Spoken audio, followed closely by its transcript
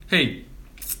Hey,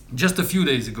 just a few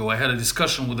days ago, I had a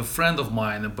discussion with a friend of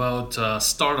mine about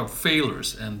startup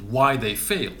failures and why they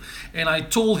fail. And I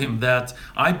told him that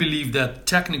I believe that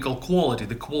technical quality,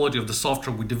 the quality of the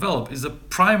software we develop, is a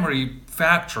primary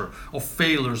factor of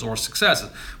failures or successes.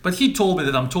 But he told me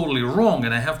that I'm totally wrong,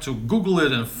 and I have to Google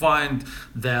it and find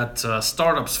that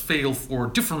startups fail for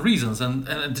different reasons, and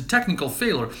the technical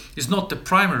failure is not the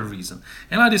primary reason.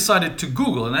 And I decided to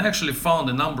Google, and I actually found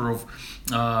a number of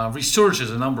researches,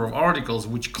 a number of articles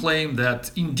which claim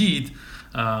that indeed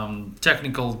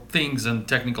technical things and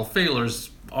technical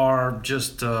failures are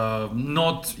just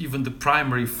not even the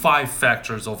primary five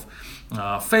factors of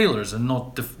failures, and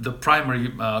not the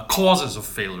primary causes of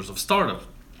failures of startups.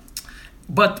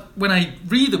 But when I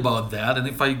read about that, and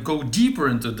if I go deeper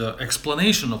into the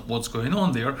explanation of what's going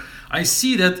on there, I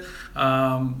see that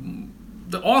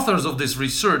the authors of this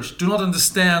research do not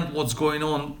understand what's going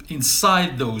on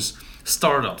inside those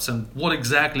startups and what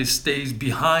exactly stays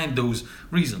behind those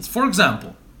reasons. For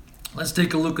example, let's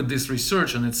take a look at this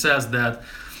research, and it says that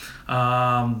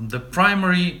one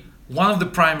of the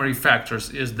primary factors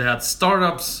is that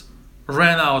startups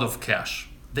ran out of cash.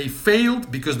 They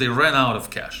failed because they ran out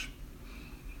of cash.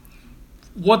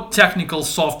 What technical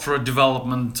software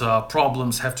development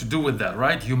problems have to do with that,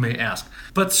 right? You may ask.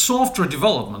 But software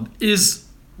development is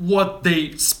what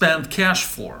they spend cash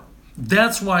for.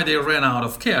 That's why they ran out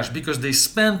of cash, because they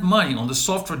spent money on the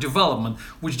software development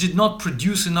which did not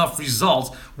produce enough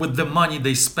results with the money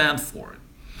they spent for it.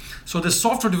 So the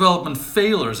software development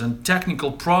failures and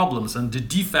technical problems and the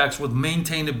defects with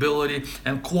maintainability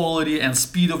and quality and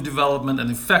speed of development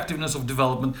and effectiveness of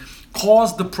development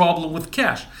caused the problem with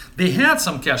cash. They had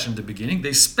some cash in the beginning.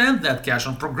 They spent that cash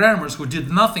on programmers who did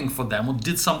nothing for them, who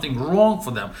did something wrong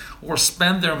for them, or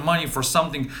spent their money for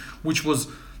something which was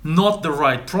not the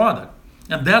right product.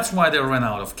 And that's why they ran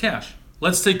out of cash.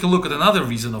 Let's take a look at another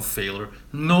reason of failure: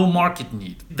 no market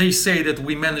need. They say that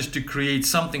we managed to create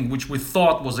something which we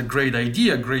thought was a great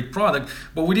idea, a great product,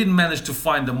 but we didn't manage to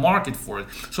find the market for it.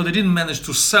 So they didn't manage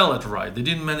to sell it right. They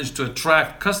didn't manage to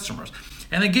attract customers.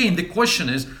 And again, the question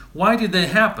is, why did that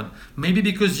happen? Maybe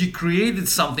because you created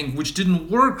something which didn't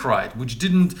work right, which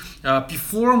didn't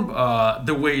perform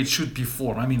the way it should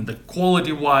perform. I mean, the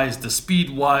quality-wise, the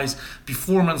speed-wise,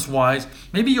 performance-wise.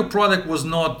 Maybe your product was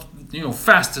not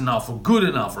fast enough or good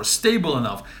enough or stable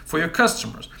enough for your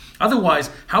customers.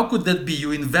 Otherwise, how could that be?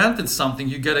 You invented something,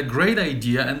 you get a great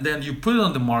idea, and then you put it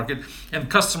on the market and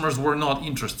customers were not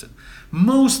interested.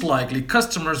 Most likely,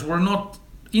 customers were not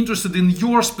interested in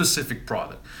your specific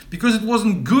product because it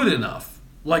wasn't good enough.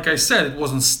 Like I said, it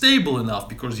wasn't stable enough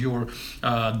because your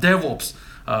DevOps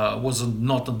was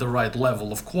not at the right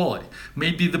level of quality.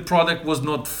 Maybe the product was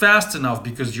not fast enough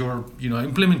because your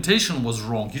implementation was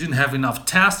wrong. You didn't have enough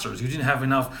testers. You didn't have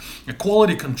enough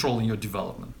quality control in your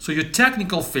development. So your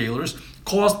technical failures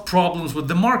caused problems with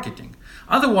the marketing.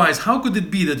 Otherwise, how could it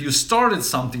be that you started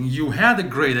something, you had a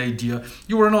great idea,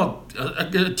 you were not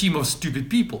a team of stupid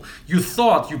people. You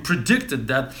predicted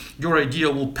that your idea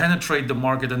will penetrate the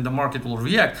market and the market will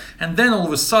react. And then all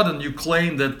of a sudden you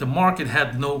claim that the market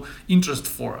had no interest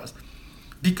for us.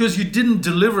 Because you didn't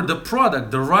deliver the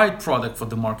product, the right product for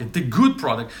the market, the good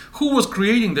product. Who was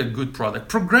creating that good product?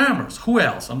 Programmers. Who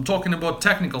else? I'm talking about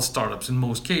technical startups in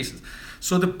most cases.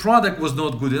 So the product was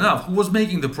not good enough. Who was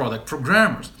making the product?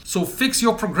 Programmers. So fix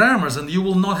your programmers and you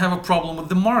will not have a problem with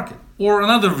the market. Or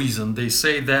another reason, they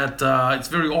say that it's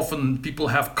very often people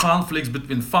have conflicts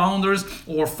between founders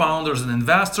or founders and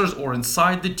investors, or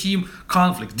inside the team,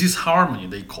 conflicts, disharmony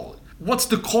they call it. What's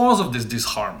the cause of this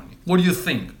disharmony? What do you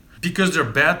think? Because they're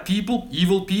bad people,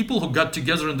 evil people who got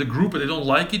together in the group and they don't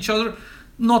like each other?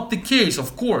 Not the case,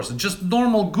 of course. It's just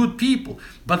normal, good people.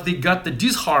 But they got the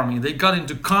disharmony, they got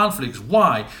into conflicts.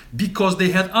 Why? Because they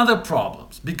had other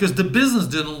problems. Because the business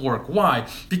didn't work. Why?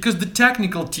 Because the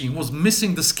technical team was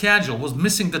missing the schedule, was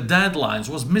missing the deadlines,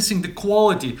 was missing the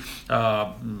quality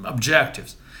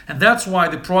objectives. And that's why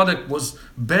the product was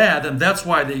bad, and that's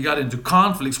why they got into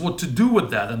conflicts, what to do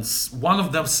with that. And one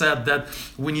of them said that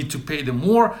we need to pay them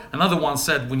more, another one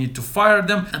said we need to fire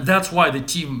them, and that's why the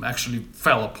team actually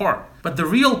fell apart. But the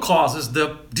real cause is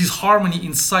the disharmony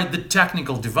inside the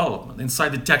technical development, inside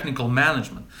the technical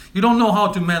management. You don't know how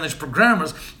to manage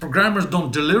programmers. Programmers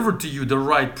don't deliver to you the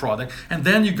right product. And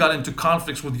then you got into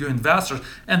conflicts with your investors.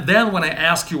 And then when I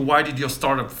ask you, why did your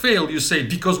startup fail? You say,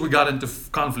 because we got into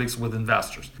conflicts with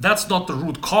investors. That's not the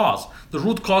root cause. The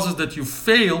root cause is that you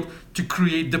failed to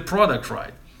create the product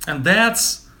right. And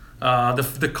that's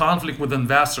the conflict with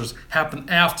investors happened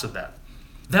after that.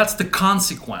 That's the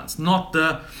consequence, not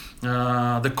the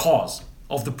cause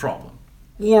of the problem.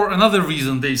 Or another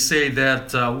reason, they say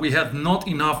that we had not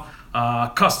enough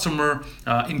customer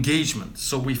engagement.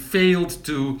 So we failed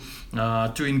to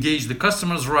engage the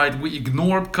customers right, we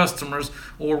ignored customers,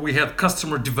 or we had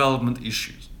customer development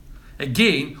issues.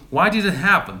 Again, why did it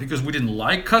happen? Because we didn't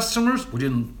like customers, we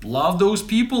didn't love those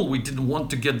people, we didn't want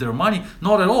to get their money?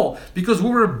 Not at all, because we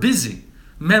were busy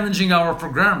managing our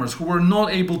programmers who were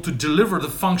not able to deliver the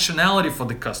functionality for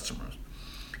the customers.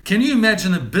 Can you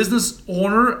imagine a business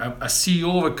owner, a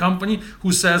CEO of a company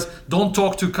who says, don't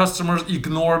talk to customers,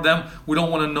 ignore them, we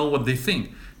don't want to know what they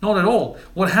think? Not at all.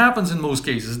 What happens in most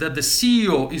cases is that the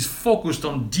CEO is focused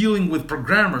on dealing with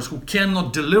programmers who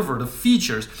cannot deliver the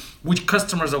features which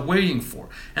customers are waiting for.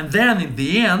 And then in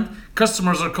the end,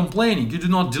 customers are complaining. You do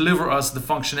not deliver us the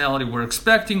functionality we're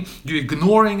expecting, you're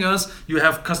ignoring us, you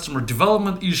have customer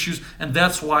development issues, and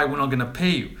that's why we're not going to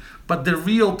pay you. But the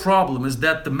real problem is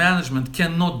that the management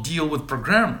cannot deal with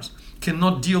programmers,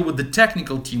 cannot deal with the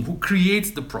technical team who creates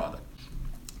the product.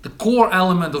 The core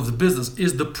element of the business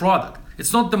is the product.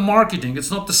 It's not the marketing,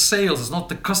 it's not the sales, it's not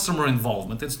the customer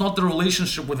involvement, it's not the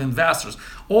relationship with investors.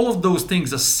 All of those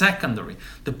things are secondary.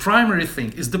 The primary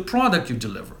thing is the product you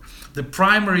deliver. The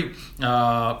primary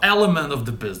element of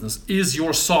the business is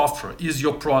your software, is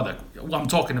your product. I'm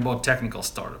talking about technical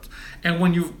startups. And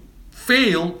when you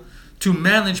fail to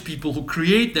manage people who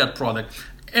create that product,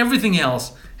 everything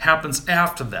else happens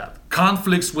after that.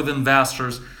 Conflicts with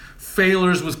investors,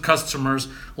 failures with customers,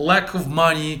 lack of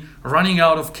money, running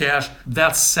out of cash,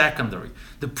 that's secondary.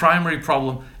 The primary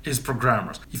problem is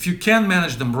programmers. If you can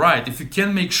manage them right, if you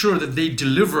can make sure that they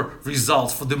deliver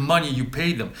results for the money you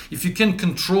pay them, if you can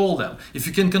control them, if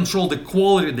you can control the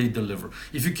quality they deliver,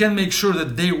 if you can make sure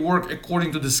that they work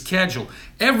according to the schedule,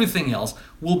 everything else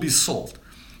will be solved.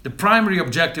 The primary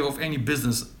objective of any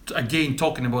business, again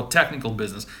talking about technical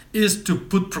business, is to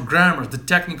put programmers, the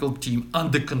technical team,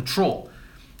 under control,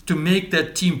 to make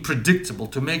that team predictable,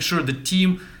 to make sure the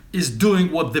team is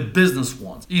doing what the business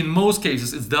wants. In most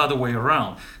cases, it's the other way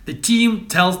around. The team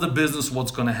tells the business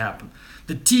what's going to happen.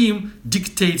 The team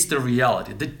dictates the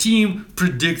reality. The team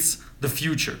predicts the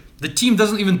future. The team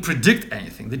doesn't even predict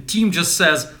anything. The team just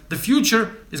says the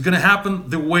future is going to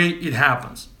happen the way it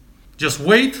happens. Just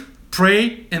wait,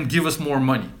 pray, and give us more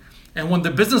money. And when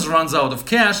the business runs out of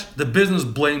cash, the business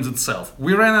blames itself.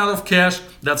 We ran out of cash,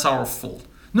 that's our fault.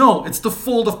 No, it's the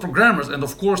fault of programmers, and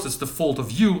of course it's the fault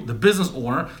of you, the business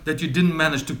owner, that you didn't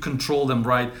manage to control them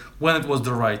right when it was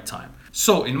the right time.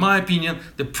 So, in my opinion,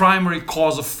 the primary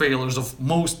cause of failures of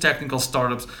most technical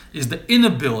startups is the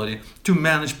inability to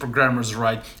manage programmers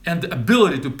right and the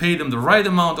ability to pay them the right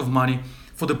amount of money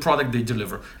for the product they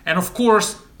deliver. And of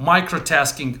course,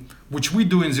 microtasking, which we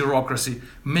do in Xerocracy,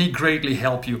 may greatly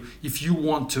help you if you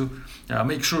want to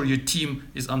make sure your team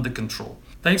is under control.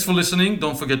 Thanks for listening.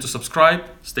 Don't forget to subscribe.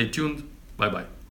 Stay tuned. Bye-bye.